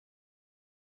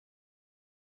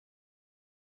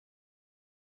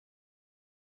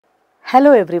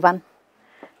Hello everyone.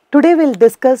 Today we'll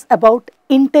discuss about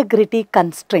integrity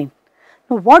constraint.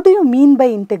 Now, what do you mean by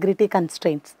integrity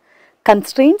constraints?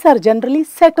 Constraints are generally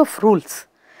set of rules.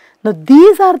 Now,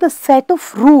 these are the set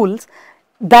of rules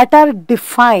that are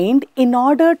defined in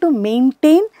order to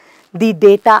maintain the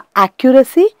data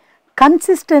accuracy,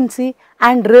 consistency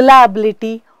and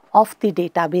reliability of the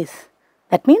database.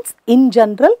 That means in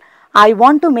general, I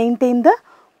want to maintain the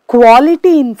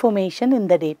quality information in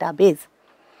the database.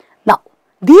 Now,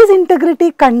 these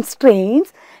integrity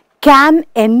constraints can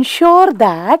ensure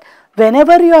that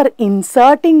whenever you are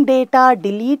inserting data,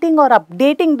 deleting or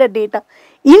updating the data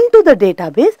into the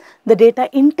database, the data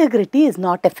integrity is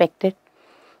not affected.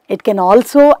 It can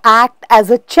also act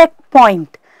as a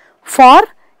checkpoint for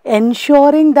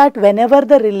ensuring that whenever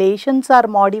the relations are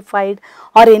modified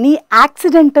or any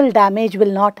accidental damage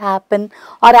will not happen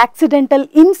or accidental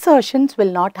insertions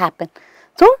will not happen.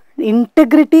 So,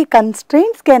 integrity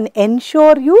constraints can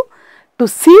ensure you to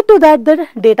see to that the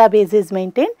database is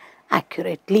maintained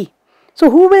accurately.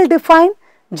 So, who will define?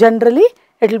 Generally,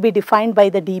 it will be defined by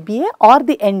the DBA or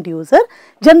the end user,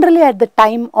 generally at the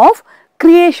time of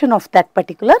creation of that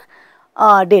particular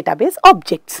database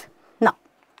objects. Now,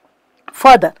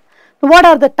 further, what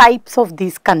are the types of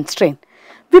these constraints?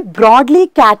 We broadly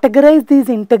categorize these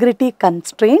integrity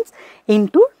constraints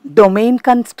into domain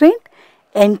constraint,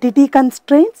 entity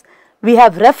constraints, we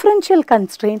have referential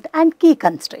constraint and key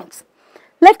constraints.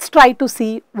 Let's try to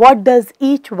see what does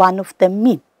each one of them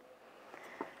mean.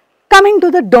 Coming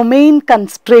to the domain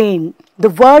constraint, the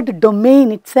word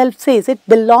domain itself says it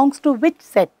belongs to which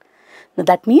set? Now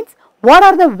that means what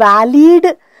are the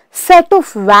valid set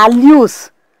of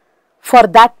values for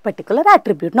that particular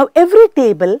attribute. Now every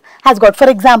table has got, for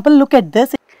example, look at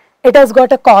this, it has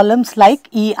got a columns like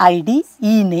EID,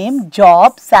 ENAME,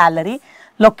 job, salary,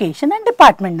 location and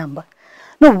department number.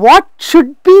 Now what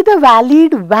should be the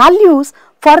valid values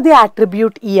for the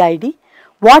attribute EID?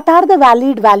 What are the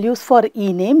valid values for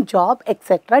ENAME, job,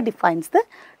 etc. defines the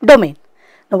domain.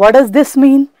 Now what does this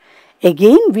mean?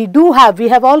 Again we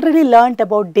have already learnt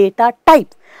about data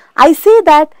types. I say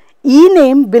that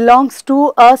ENAME belongs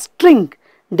to a string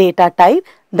data type,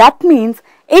 that means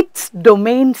its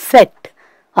domain set,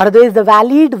 otherwise the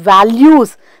valid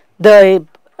values, the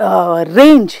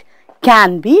range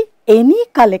can be any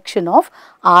collection of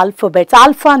alphabets,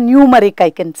 alphanumeric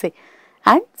I can say,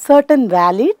 and certain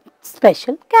valid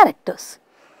special characters.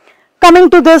 Coming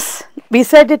to this, we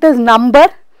said it is number.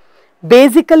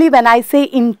 Basically when I say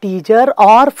integer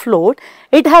or float,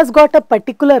 it has got a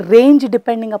particular range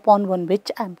depending upon on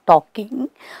which I am talking.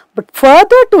 But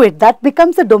further to it, that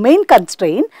becomes a domain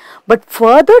constraint, but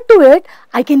further to it,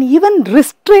 I can even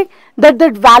restrict that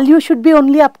value should be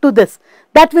only up to this.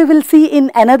 That we will see in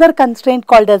another constraint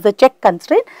called as the check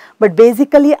constraint, but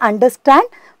basically understand,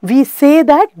 we say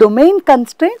that domain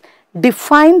constraint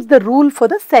defines the rule for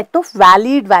the set of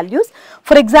valid values.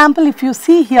 For example, if you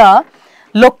see here,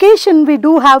 location we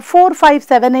do have 4, 5,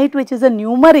 7, 8 which is a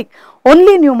numeric,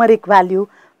 only numeric value,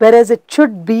 whereas it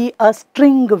should be a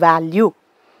string value.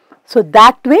 So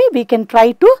that way we can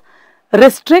try to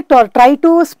restrict or try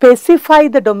to specify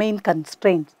the domain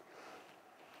constraints.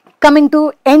 Coming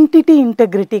to entity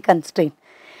integrity constraint.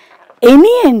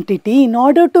 Any entity, in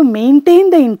order to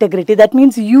maintain the integrity, that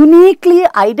means uniquely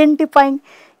identifying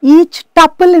each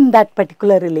tuple in that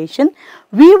particular relation,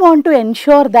 we want to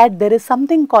ensure that there is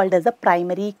something called as a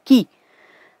primary key,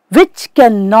 which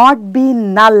cannot be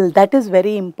null. That is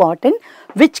very important,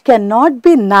 which cannot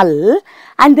be null,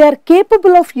 and they are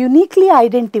capable of uniquely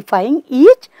identifying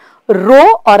each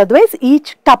row or otherwise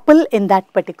each tuple in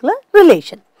that particular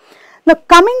relation. Now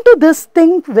coming to this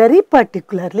thing very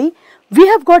particularly, we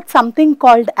have got something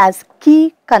called as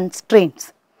key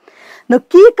constraints. Now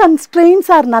key constraints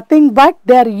are nothing but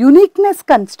their uniqueness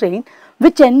constraint,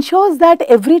 which ensures that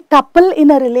every tuple in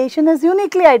a relation is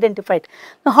uniquely identified.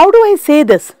 Now how do I say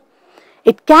this?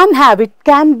 It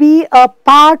can be a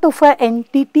part of an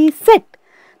entity set.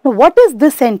 Now what is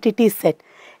this entity set?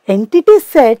 Entity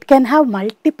set can have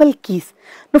multiple keys.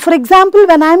 Now for example,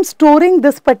 when I am storing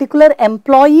this particular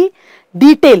employee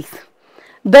details,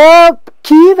 the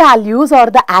key values or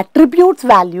the attributes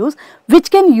values which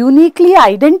can uniquely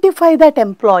identify that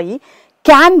employee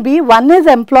can be, one is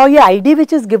employee ID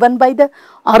which is given by the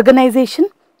organization,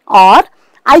 or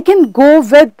I can go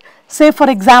with, say for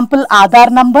example,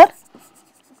 Aadhaar number,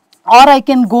 or I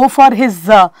can go for his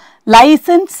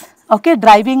license, okay,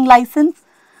 driving license,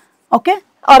 okay,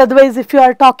 or otherwise if you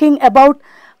are talking about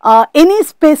any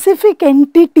specific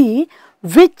entity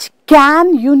which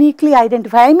can uniquely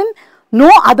identify, I mean no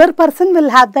other person will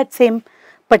have that same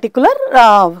particular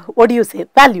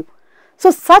value.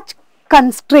 So such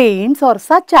constraints or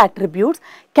such attributes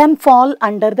can fall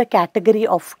under the category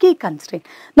of key constraint.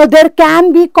 Now there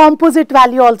can be composite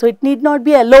value also, it need not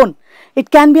be alone,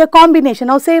 it can be a combination.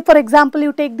 Now say for example,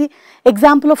 you take the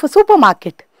example of a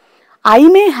supermarket. I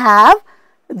may have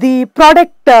the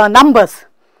product numbers,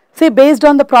 say based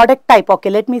on the product type, okay,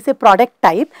 let me say product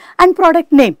type and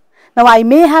product name. Now I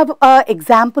may have an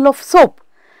example of soap,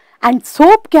 and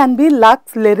soap can be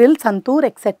Lux, Liril, Santoor,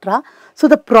 etc. So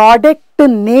the product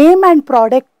name and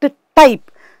product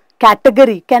type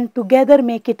category can together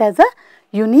make it as a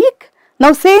unique.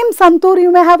 Now same Santoor,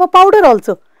 you may have a powder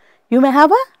also, you may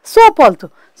have a soap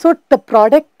also. So the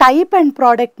product type and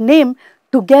product name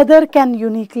together can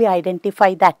uniquely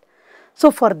identify that. So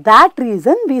for that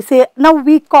reason we say, now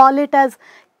we call it as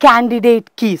candidate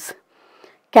keys.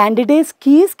 Candidate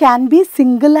keys can be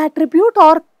single attribute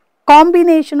or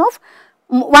combination of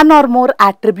one or more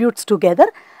attributes together,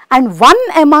 and one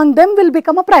among them will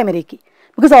become a primary key,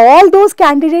 because all those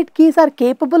candidate keys are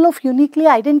capable of uniquely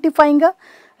identifying a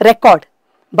record,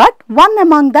 but one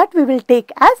among that we will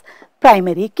take as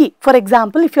primary key. For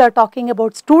example, if you are talking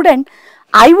about student,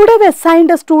 I would have assigned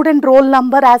a student roll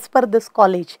number as per this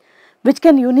college, which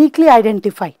can uniquely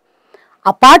identify.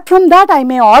 Apart from that, I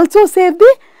may also save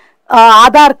the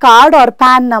Aadhaar card or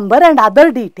PAN number and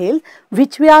other details,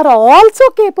 which we are also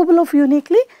capable of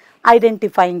uniquely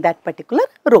identifying that particular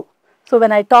row. So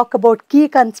when I talk about key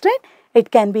constraint,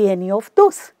 it can be any of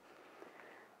those.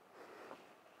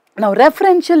 Now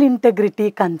referential integrity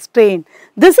constraint,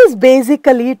 this is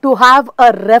basically to have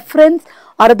a reference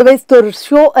or otherwise to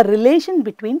show a relation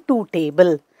between two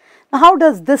tables. Now how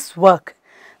does this work?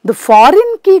 The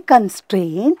foreign key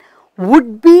constraint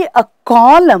would be a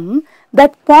column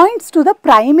that points to the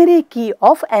primary key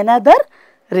of another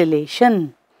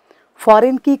relation.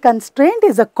 Foreign key constraint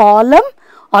is a column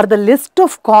or the list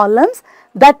of columns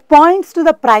that points to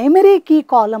the primary key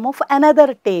column of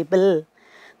another table.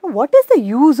 What is the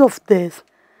use of this?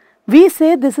 We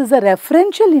say this is a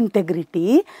referential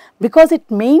integrity because it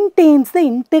maintains the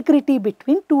integrity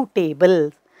between two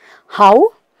tables.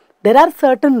 How? There are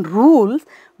certain rules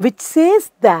which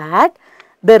says that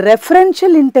the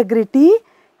referential integrity,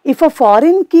 if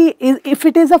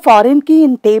it is a foreign key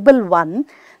in table 1,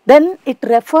 then it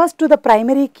refers to the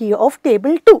primary key of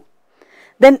table 2.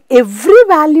 Then every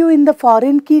value in the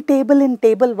foreign key table in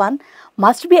table 1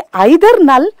 must be either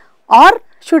null or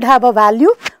should have a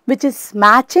value which is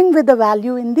matching with the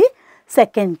value in the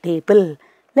second table.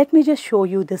 Let me just show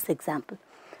you this example.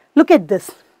 Look at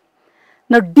this.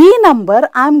 Now D number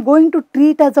I am going to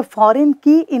treat as a foreign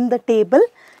key in the table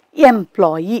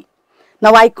employee.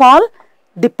 Now I call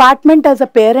department as a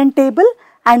parent table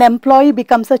and employee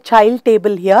becomes a child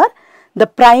table here. The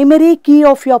primary key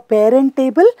of your parent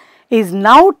table is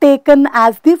now taken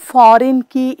as the foreign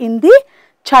key in the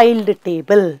child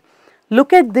table.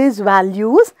 Look at these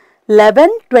values, 11,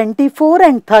 24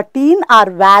 and 13 are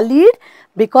valid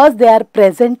because they are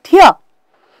present here,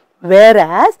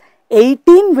 whereas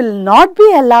 18 will not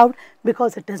be allowed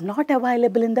because it is not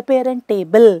available in the parent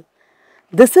table.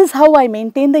 This is how I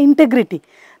maintain the integrity.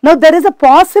 Now there is a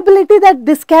possibility that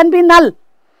this can be null.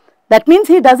 That means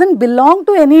he doesn't belong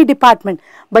to any department,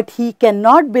 but he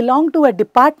cannot belong to a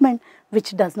department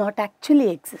which does not actually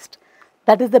exist.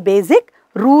 That is the basic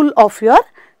rule of your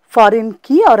foreign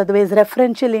key or otherwise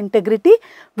referential integrity,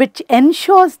 which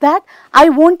ensures that I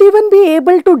won't even be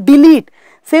able to delete.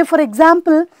 Say for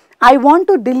example, I want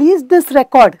to delete this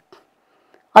record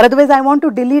or otherwise I want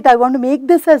to make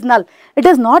this as null. It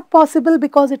is not possible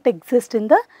because it exists in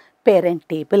the parent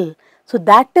table. So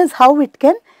that is how it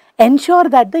can ensure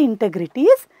that the integrity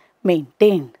is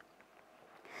maintained.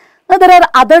 Now there are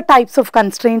other types of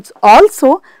constraints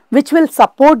also which will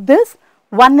support this.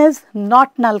 One is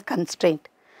not null constraint.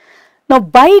 Now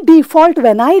by default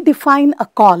when I define a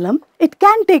column, it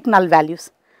can take null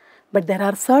values. But there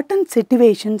are certain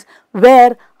situations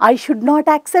where I should not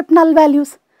accept null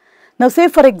values. Now say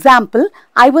for example,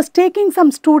 I was taking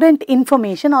some student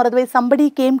information or otherwise somebody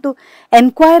came to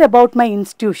inquire about my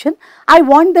institution. I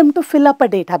want them to fill up a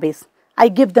database. I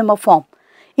give them a form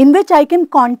in which I can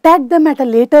contact them at a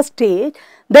later stage.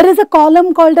 There is a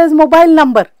column called as mobile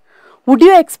number. Would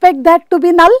you expect that to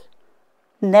be null?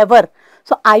 Never.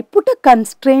 So I put a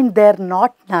constraint there,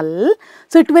 not null.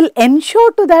 So it will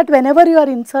ensure to that whenever you are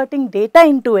inserting data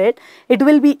into it, it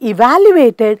will be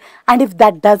evaluated, and if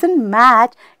that doesn't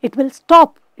match, it will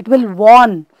stop, it will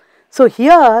warn. So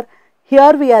here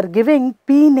we are giving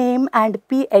P name and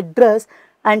P address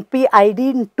and P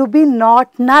ID to be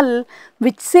not null,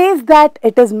 which says that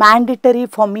it is mandatory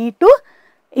for me to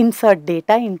insert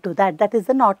data into that. That is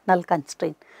the not null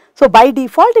constraint. So by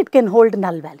default it can hold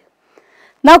null value.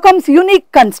 Now comes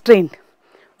unique constraint.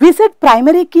 We said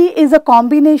primary key is a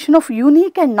combination of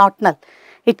unique and not null.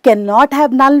 It cannot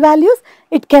have null values,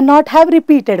 it cannot have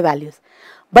repeated values.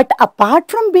 But apart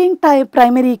from being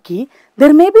primary key,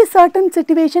 there may be certain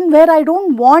situation where I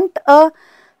don't want a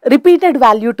repeated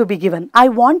value to be given. I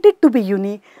want it to be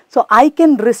unique, so I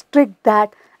can restrict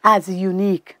that as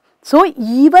unique. So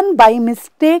even by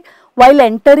mistake, while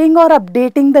entering or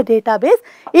updating the database,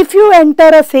 if you enter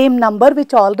a same number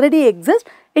which already exists,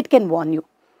 it can warn you.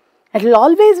 It will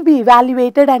always be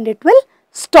evaluated and it will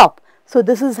stop. So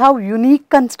this is how unique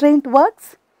constraint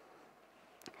works.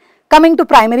 Coming to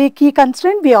primary key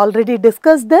constraint, we already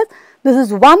discussed this. This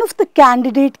is one of the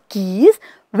candidate keys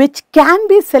which can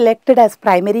be selected as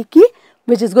primary key,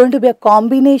 which is going to be a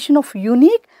combination of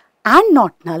unique and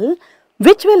not null,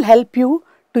 which will help you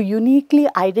to uniquely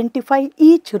identify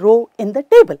each row in the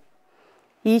table.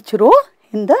 Each row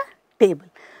in the table.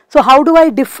 So how do I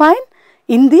define?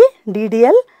 In the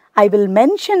DDL, I will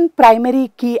mention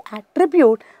primary key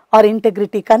attribute or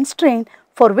integrity constraint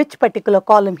for which particular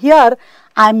column. Here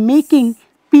I am making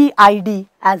PID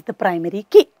as the primary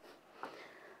key.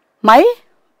 My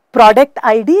product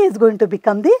ID is going to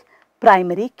become the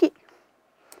primary key.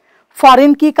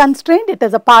 Foreign key constraint, it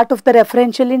is a part of the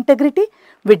referential integrity.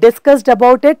 We discussed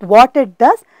about it, what it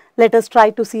does. Let us try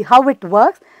to see how it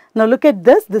works. Now look at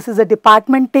this. This is a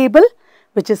department table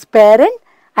which is parent,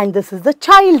 and this is the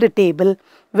child table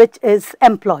which is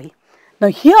employee. Now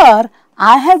here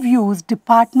I have used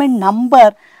department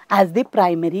number as the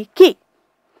primary key.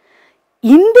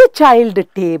 In the child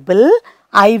table,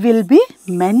 I will be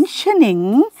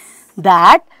mentioning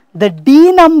that the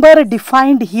D number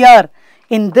defined here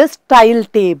in this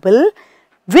child table,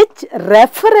 which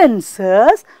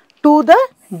references to the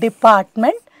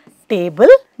department table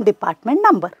department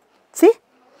number. See,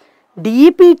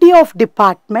 DEPT of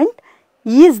department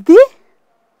is the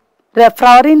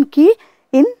foreign key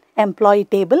in employee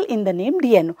table in the name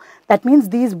DNO. That means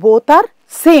these both are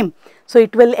same. So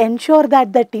it will ensure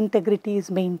that that integrity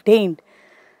is maintained.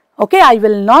 Okay, I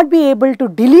will not be able to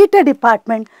delete a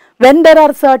department when there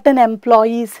are certain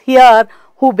employees here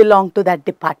who belong to that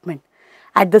department.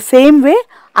 At the same way,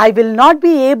 I will not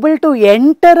be able to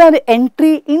enter an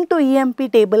entry into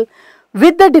EMP table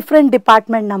with the different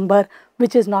department number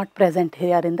which is not present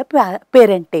here in the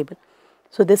parent table.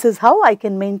 So this is how I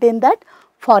can maintain that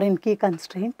foreign key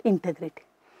constraint integrity.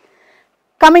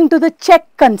 Coming to the check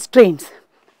constraints.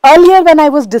 Earlier when I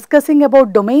was discussing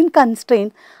about domain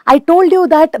constraints, I told you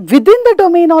that within the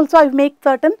domain also I make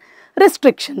certain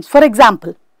restrictions. For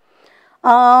example,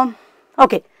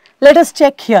 okay, let us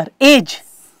check here, age.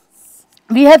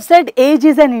 We have said age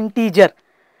is an integer.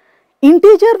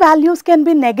 Integer values can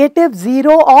be negative,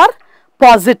 0 or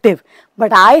positive,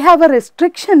 but I have a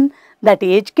restriction that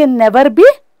age can never be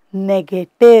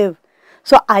negative.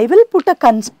 So I will put a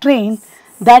constraint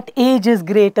that age is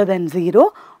greater than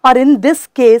 0, or in this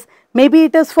case maybe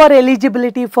it is for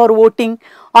eligibility for voting,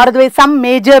 or otherwise some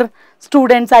major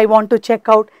students I want to check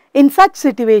out. In such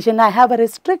situation I have a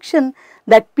restriction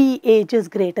that P age is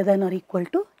greater than or equal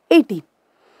to 18.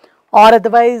 Or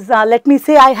otherwise let me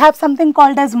say I have something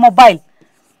called as mobile.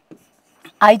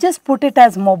 I just put it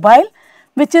as mobile,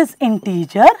 which is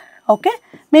integer, okay.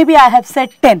 Maybe I have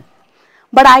set 10.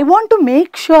 But I want to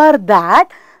make sure that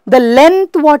the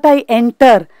length what I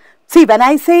enter, see when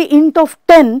I say int of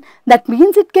 10, that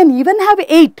means it can even have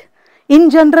 8. In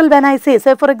general when I say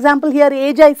for example here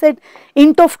age I said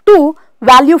int of 2,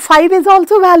 value 5 is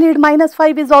also valid, minus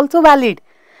 5 is also valid.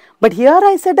 But here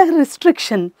I said a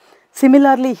restriction.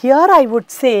 Similarly here I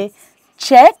would say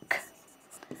check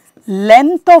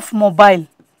length of mobile.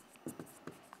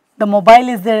 The mobile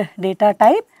is the data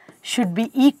type, should be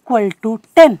equal to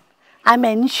 10. I am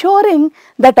ensuring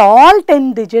that all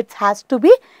 10 digits has to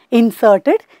be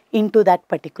inserted into that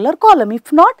particular column.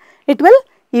 If not, it will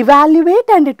evaluate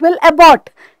and it will abort.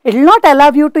 It will not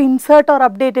allow you to insert or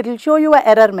update, it will show you an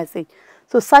error message.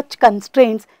 So such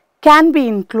constraints can be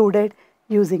included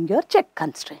using your check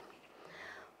constraint.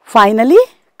 Finally,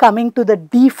 coming to the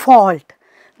default,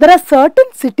 there are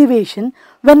certain situations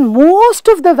when most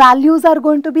of the values are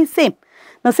going to be same.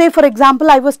 Now say for example,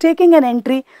 I was taking an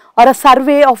entry or a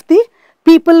survey of the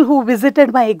people who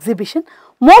visited my exhibition.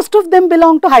 Most of them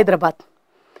belong to Hyderabad.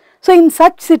 So in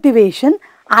such situation,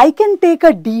 I can take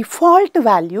a default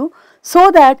value so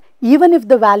that even if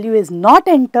the value is not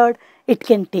entered, it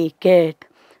can take it.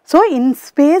 So in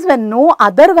space when no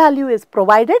other value is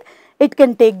provided, it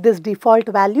can take this default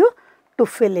value to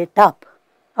fill it up.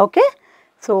 Okay.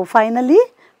 So finally,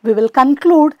 we will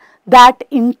conclude that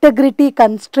integrity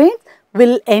constraints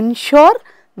will ensure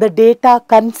the data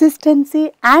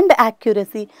consistency and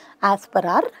accuracy as per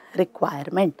our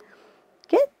requirement.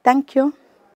 Okay, thank you.